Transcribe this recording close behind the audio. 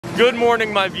Good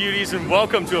morning, my beauties, and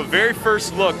welcome to a very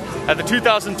first look at the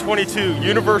 2022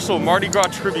 Universal Mardi Gras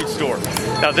Tribute Store.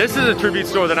 Now, this is a tribute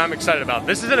store that I'm excited about.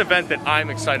 This is an event that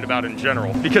I'm excited about in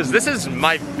general, because this is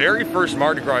my very first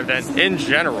Mardi Gras event in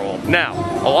general. Now,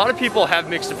 a lot of people have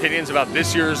mixed opinions about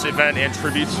this year's event and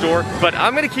tribute store, but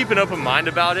I'm gonna keep an open mind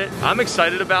about it. I'm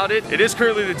excited about it. It is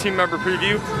currently the team member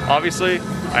preview. Obviously,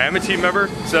 I am a team member,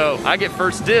 so I get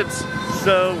first dibs.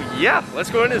 So yeah,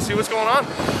 let's go in and see what's going on.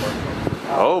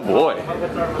 Oh boy.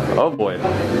 Oh boy.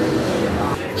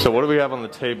 So what do we have on the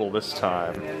table this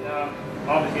time? And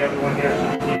obviously everyone here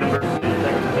is team member,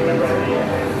 team member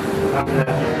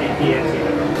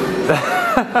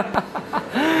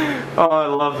Oh, I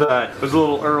love that. There's a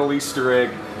little Earl Easter egg.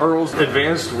 Earl's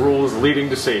advanced rules leading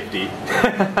to safety.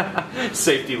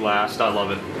 Safety last, I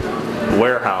love it.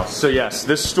 Warehouse. So yes,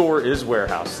 this store is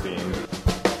warehouse themed.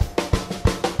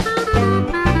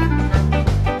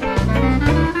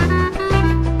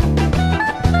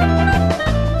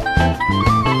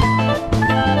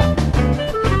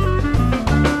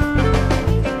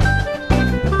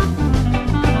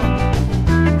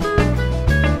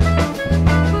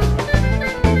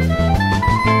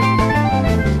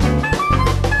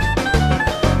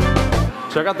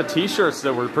 Check out the t-shirts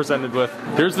that we're presented with.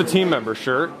 Here's the team member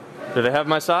shirt. Do they have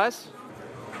my size?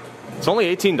 It's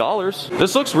only $18.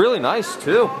 This looks really nice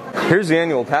too. Here's the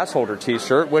annual pass holder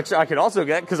t-shirt, which I could also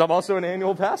get because I'm also an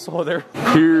annual pass holder.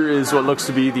 Here is what looks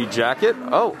to be the jacket.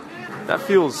 Oh, that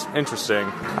feels interesting.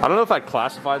 I don't know if I'd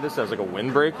classify this as like a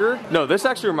windbreaker. No, this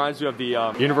actually reminds me of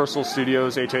the Universal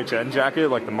Studios HHN jacket,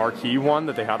 like the marquee one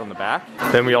that they had on the back.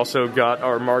 Then we also got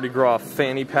our Mardi Gras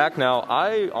fanny pack. Now,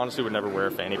 I honestly would never wear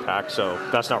a fanny pack, so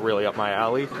that's not really up my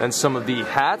alley. And some of the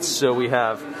hats. So we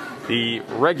have the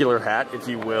regular hat, if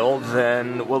you will,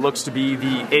 then what looks to be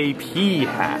the AP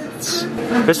hats.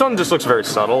 This one just looks very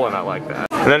subtle, and I like that.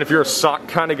 And then if you're a sock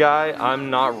kind of guy,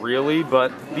 I'm not really,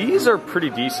 but these are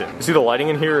pretty decent. You see the lighting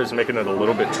in here is making it a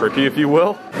little bit trippy, if you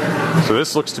will. So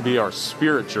this looks to be our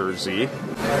spirit jersey.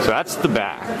 So that's the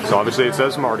back. So obviously it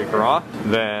says Mardi Gras.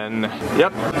 Then,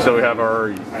 yep, so we have our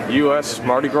US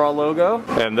Mardi Gras logo.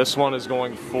 And this one is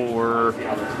going for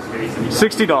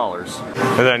 $60.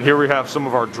 And then here we have some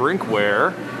of our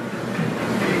drinkware.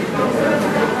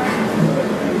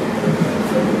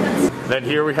 Then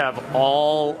here we have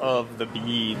all of the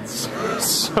beads.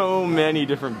 So many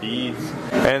different beads.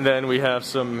 And then we have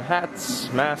some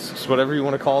hats, masks, whatever you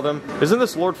want to call them. Isn't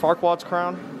this Lord Farquaad's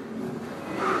crown?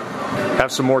 Have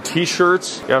some more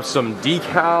t-shirts. You have some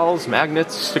decals,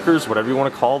 magnets, stickers, whatever you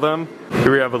want to call them.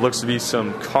 Here we have what looks to be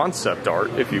some concept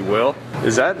art, if you will.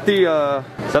 Is that the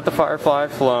firefly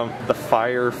from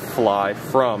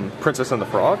Princess and the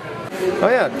Frog? Oh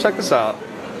yeah, check this out.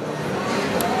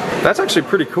 That's actually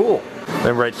pretty cool.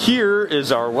 And right here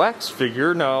is our wax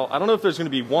figure. Now, I don't know if there's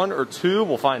gonna be one or two,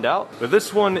 we'll find out. But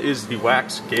this one is the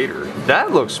wax gator.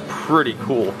 That looks pretty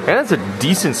cool. And it's a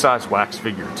decent sized wax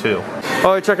figure too.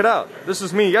 Oh, hey, check it out. This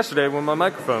is me yesterday when my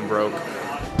microphone broke.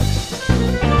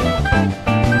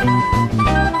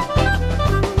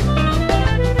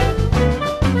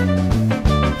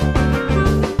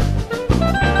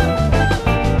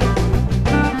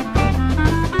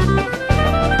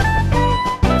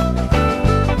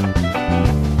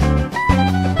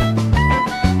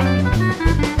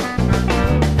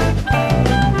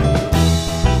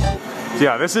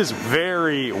 Yeah, this is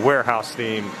very warehouse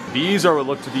themed. These are what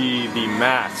look to be the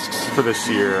masks for this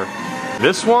year.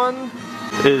 This one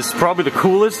is probably the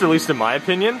coolest, at least in my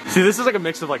opinion. See, this is like a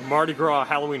mix of like Mardi Gras,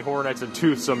 Halloween Horror Nights, and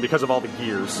Toothsome because of all the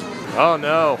gears. Oh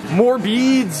no, more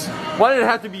beads. Why did it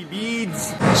have to be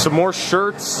beads? Some more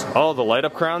shirts. Oh, the light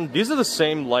up crown. These are the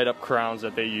same light up crowns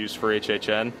that they use for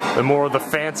HHN. The more of the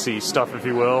fancy stuff, if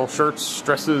you will. Shirts,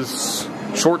 dresses,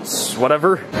 shorts,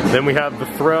 whatever. Then we have the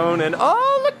throne and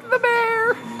oh, look at the bear.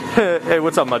 Hey,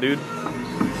 what's up, my dude?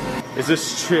 Is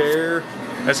this chair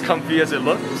as comfy as it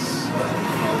looks?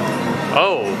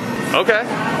 Oh, okay.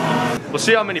 We'll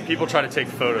see how many people try to take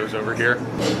photos over here.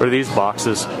 What are these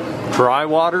boxes? Dry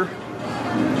water?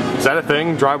 Is that a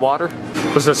thing, dry water?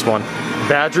 What's this one?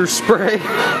 Badger spray?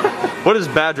 What is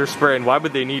badger spray and why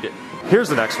would they need it? Here's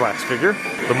the next wax figure.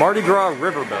 The Mardi Gras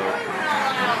riverboat.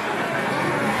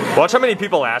 Watch how many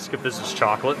people ask if this is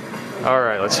chocolate. All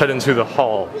right, let's head into the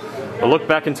hall. A look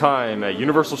back in time at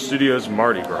Universal Studios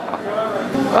Mardi Gras.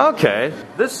 Okay,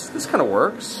 this kind of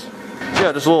works.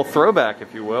 Yeah, just a little throwback,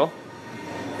 if you will.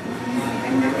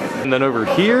 And then over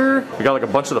here, we got like a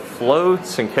bunch of the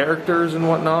floats and characters and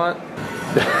whatnot.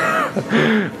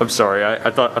 I'm sorry,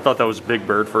 I thought that was Big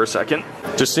Bird for a second.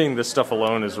 Just seeing this stuff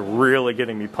alone is really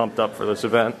getting me pumped up for this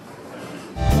event.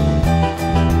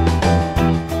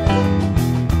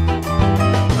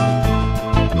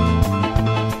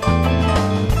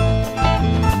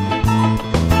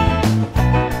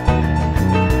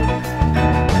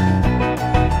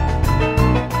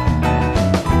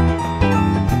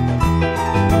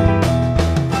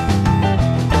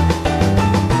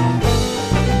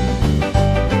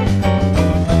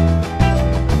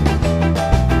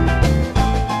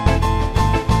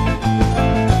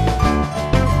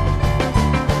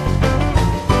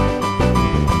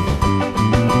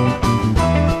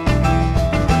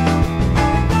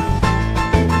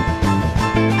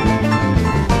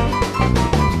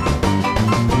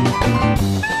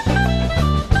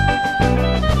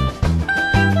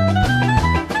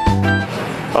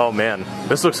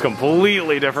 This looks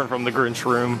completely different from the Grinch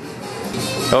room.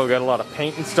 Oh, we got a lot of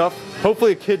paint and stuff.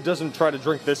 Hopefully a kid doesn't try to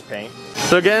drink this paint.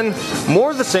 So again,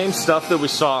 more of the same stuff that we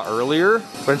saw earlier,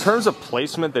 but in terms of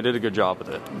placement, they did a good job with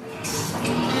it.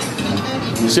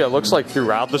 See, it looks like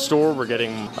throughout the store, we're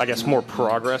getting, I guess, more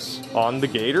progress on the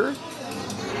gator.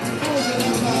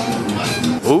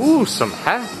 Ooh, some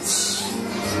hats.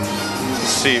 Let's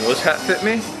see, will this hat fit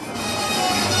me?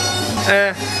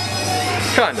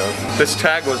 Kind of. This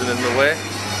tag wasn't in the way.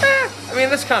 I mean,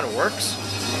 this kind of works.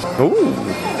 Ooh.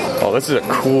 Oh, this is a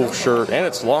cool shirt, and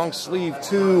it's long sleeve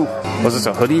too. Was this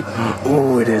a hoodie?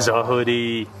 Oh, it is a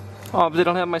hoodie. Oh, but they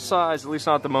don't have my size, at least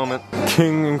not at the moment.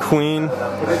 King and queen.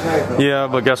 Yeah,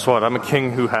 but guess what? I'm a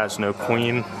king who has no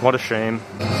queen. What a shame.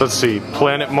 Let's see,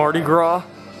 Planet Mardi Gras.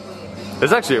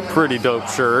 It's actually a pretty dope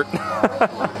shirt.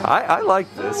 I like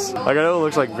this. Like, I know it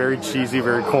looks like very cheesy,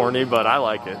 very corny, but I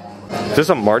like it. Is this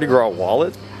a Mardi Gras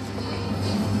wallet?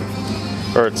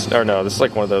 Or no, this is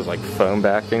like one of those like foam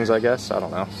backings, I guess. I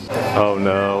don't know. Oh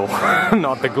no,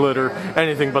 not the glitter.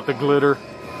 Anything but the glitter.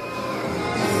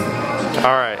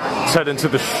 All right, let's head into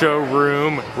the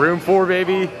showroom. Room 4,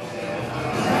 baby.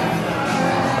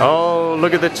 Oh,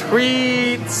 look at the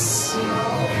treats.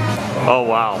 Oh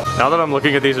wow, now that I'm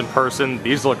looking at these in person,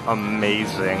 these look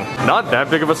amazing. Not that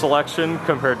big of a selection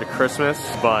compared to Christmas,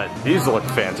 but these look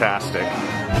fantastic.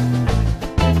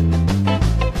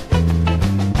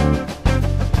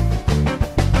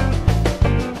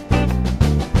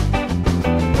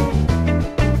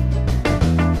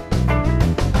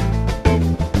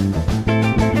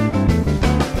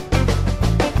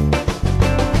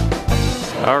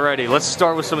 Alrighty, let's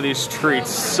start with some of these treats.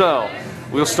 So,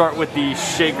 we'll start with the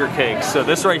shaker cakes. So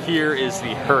this right here is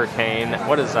the hurricane.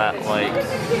 What is that like?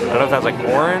 I don't know if that's like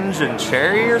orange and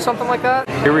cherry or something like that.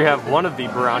 Here we have one of the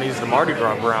brownies, the Mardi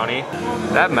Gras brownie.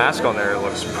 That mask on there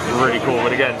looks pretty cool,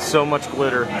 but again, so much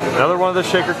glitter. Another one of the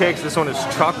shaker cakes, this one is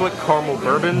chocolate caramel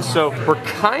bourbon. So we're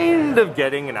kind of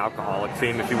getting an alcoholic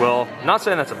theme, if you will. Not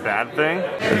saying that's a bad thing.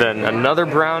 And then another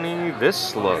brownie,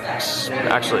 this looks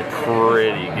actually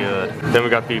pretty good. Then we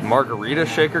got the margarita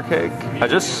shaker cake. I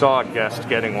just saw a guest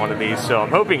getting one of these, so I'm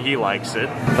hoping he likes it.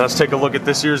 Let's take a look at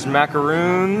this year's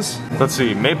macaroons. Let's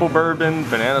see, maple bourbon,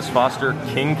 bananas Foster,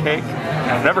 king cake.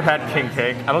 I've never had king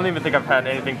cake. I don't even think I've had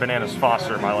anything bananas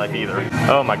Foster in my life either.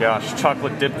 Oh my gosh,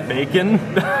 chocolate dipped bacon.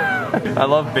 I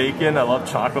love bacon, I love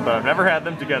chocolate, but I've never had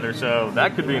them together, so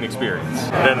that could be an experience.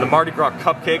 Then the Mardi Gras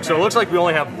cupcake. So it looks like we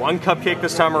only have one cupcake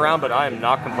this time around, but I am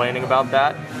not complaining about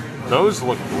that. Those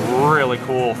look really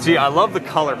cool. See, I love the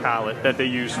color palette that they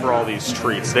used for all these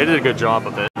treats. They did a good job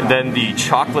of it. And then the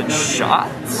chocolate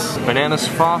shots, bananas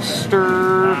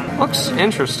Foster, looks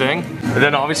interesting. And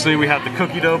then obviously we have the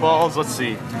cookie dough balls. Let's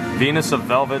see, Venus of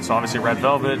Velvet, so obviously red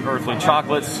velvet, earthly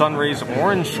chocolate, sunrays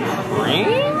orange cream?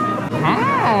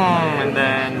 And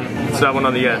then, what's that one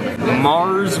on the end?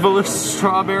 Marvelous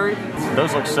strawberry.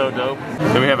 Those look so dope.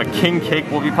 Then we have a king cake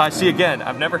Wolfie pie. See, again,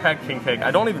 I've never had king cake. I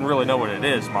don't even really know what it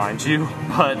is, mind you,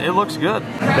 but it looks good.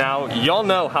 Now, y'all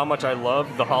know how much I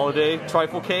love the holiday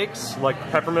trifle cakes, like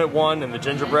the peppermint one and the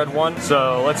gingerbread one.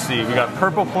 So let's see, we got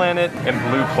purple planet and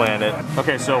blue planet.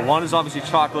 Okay, so one is obviously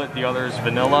chocolate, the other is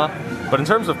vanilla. But in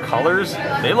terms of colors,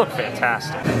 they look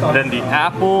fantastic. Then the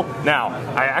apple. Now,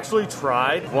 I actually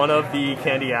tried one of the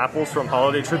candy apples from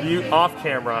Holiday Tribute off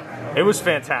camera. It was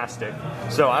fantastic.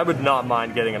 So I would not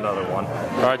mind getting another one.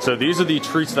 All right, so these are the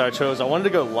treats that I chose. I wanted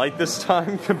to go light this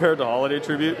time compared to Holiday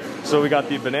Tribute. So we got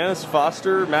the bananas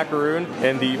Foster macaroon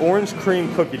and the orange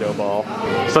cream cookie dough ball.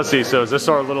 So let's see, so is this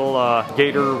our little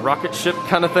gator rocket ship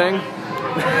kind of thing?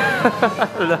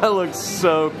 That looks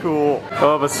so cool.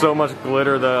 Oh, but so much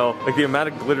glitter though. Like the amount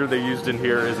of glitter they used in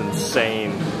here is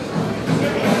insane.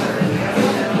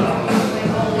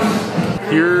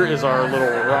 Here is our little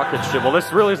rocket ship. Well,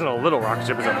 this really isn't a little rocket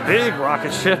ship, it's a big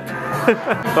rocket ship.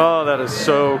 Oh, that is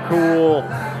so cool.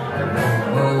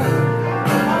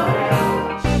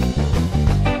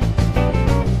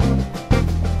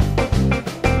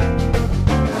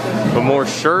 But more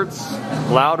shirts,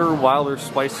 louder, wilder,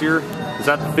 spicier. Is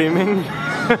that the theming?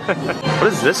 What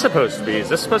is this supposed to be? Is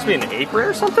this supposed to be an apron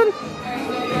or something?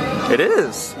 It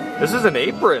is. This is an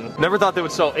apron. Never thought they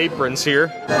would sell aprons here.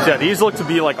 So yeah, these look to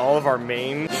be like all of our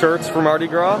main shirts for Mardi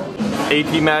Gras.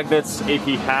 AP magnets, AP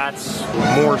hats,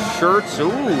 more shirts. Ooh,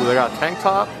 they got a tank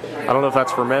top. I don't know if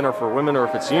that's for men or for women or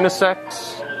if it's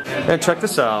unisex. And check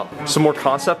this out. Some more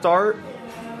concept art.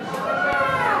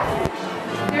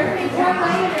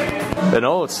 And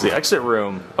oh, it's the exit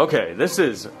room. Okay, this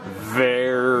is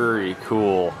very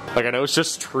cool. Like, I know it's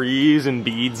just trees and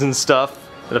beads and stuff,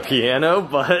 and a piano,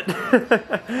 but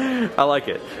I like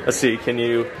it. Let's see, can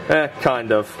you,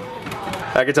 kind of.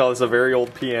 I can tell it's a very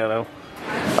old piano.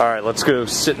 All right, let's go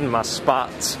sit in my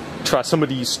spot. Try some of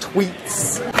these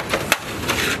tweets.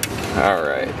 All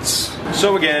right.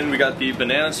 So again, we got the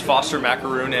bananas Foster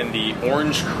macaroon and the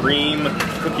orange cream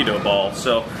cookie dough ball.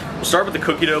 So we'll start with the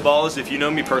cookie dough balls. If you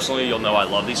know me personally, you'll know I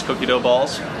love these cookie dough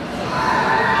balls.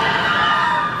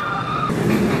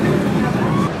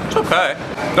 It's okay.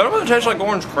 That don't really taste like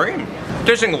orange cream.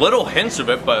 Tasting little hints of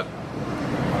it, but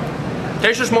it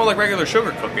tastes just more like regular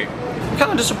sugar cookie. I'm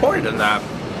kind of disappointed in that.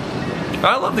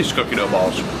 I love these cookie dough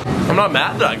balls. I'm not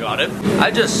mad that I got it.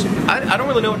 I don't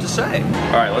really know what to say.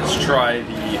 All right, let's try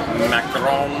the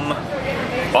macaron.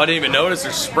 Oh, I didn't even notice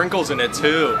there's sprinkles in it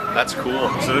too. That's cool.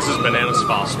 So this is bananas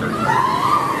Foster.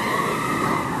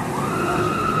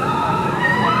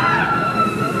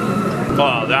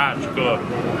 Oh, that's good.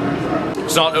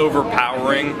 It's not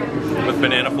overpowering with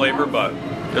banana flavor, but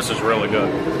this is really good.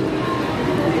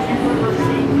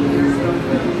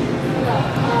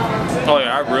 Oh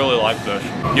yeah, I really like this.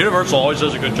 Universal always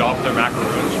does a good job with their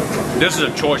macaroons. This is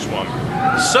a choice one.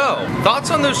 So,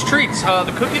 thoughts on those treats?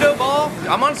 The cookie dough ball,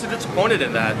 I'm honestly disappointed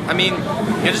in that. I mean,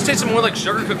 it just tasted more like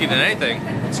sugar cookie than anything.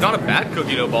 It's not a bad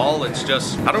cookie dough ball, it's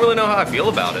just, I don't really know how I feel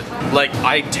about it. Like,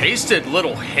 I tasted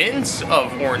little hints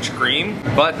of orange cream,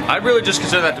 but I'd really just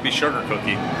consider that to be sugar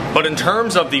cookie. But in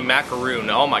terms of the macaroon,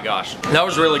 oh my gosh, that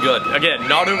was really good. Again,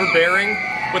 not overbearing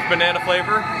with banana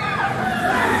flavor.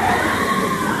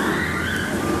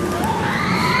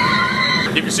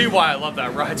 You can see why I love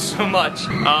that ride so much.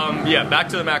 Yeah, back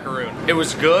to the macaroon. It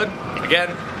was good.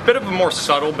 Again, bit of a more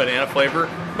subtle banana flavor,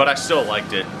 but I still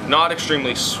liked it. Not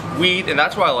extremely sweet, and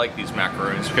that's why I like these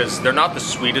macaroons, because they're not the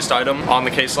sweetest item on the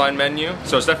Case Line menu,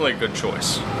 so it's definitely a good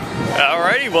choice.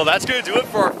 Alrighty, well that's gonna do it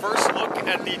for our first look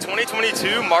at the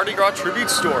 2022 Mardi Gras Tribute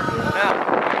Store. Now,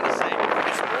 I gotta say,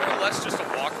 it's more or less just a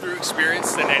walkthrough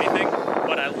experience than anything,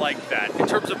 but I like that. In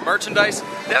terms of merchandise,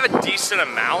 they have a decent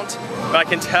amount, but I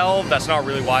can tell that's not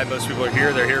really why most people are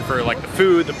here. They're here for like the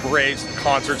food, the parades, the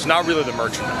concerts, not really the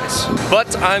merchandise.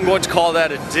 But I'm going to call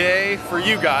that a day for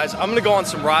you guys. I'm gonna go on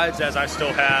some rides as I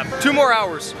still have 2 more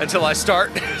hours until I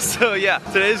start. So yeah,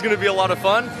 today's gonna be a lot of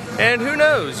fun. And who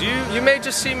knows, you may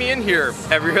just see me in here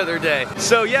every other day.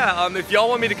 So yeah, if y'all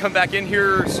want me to come back in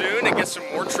here soon and get some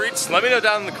more treats, let me know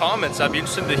down in the comments. I'd be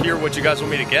interested to hear what you guys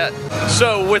want me to get.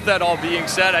 So with that all being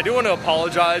said, I do want to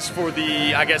apologize for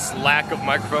the, I guess, lack of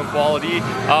microphone quality,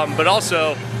 but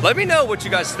also let me know what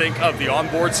you guys think of the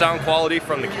onboard sound quality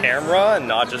from the camera and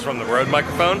not just from the Rode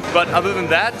microphone. But other than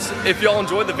that, if y'all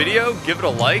enjoyed the video, give it a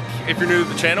like. If you're new to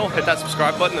the channel, hit that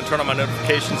subscribe button and turn on my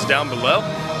notifications down below.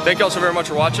 Thank y'all so very much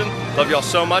for watching. Love y'all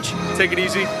so much. Take it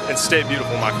easy and stay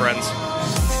beautiful, my friends.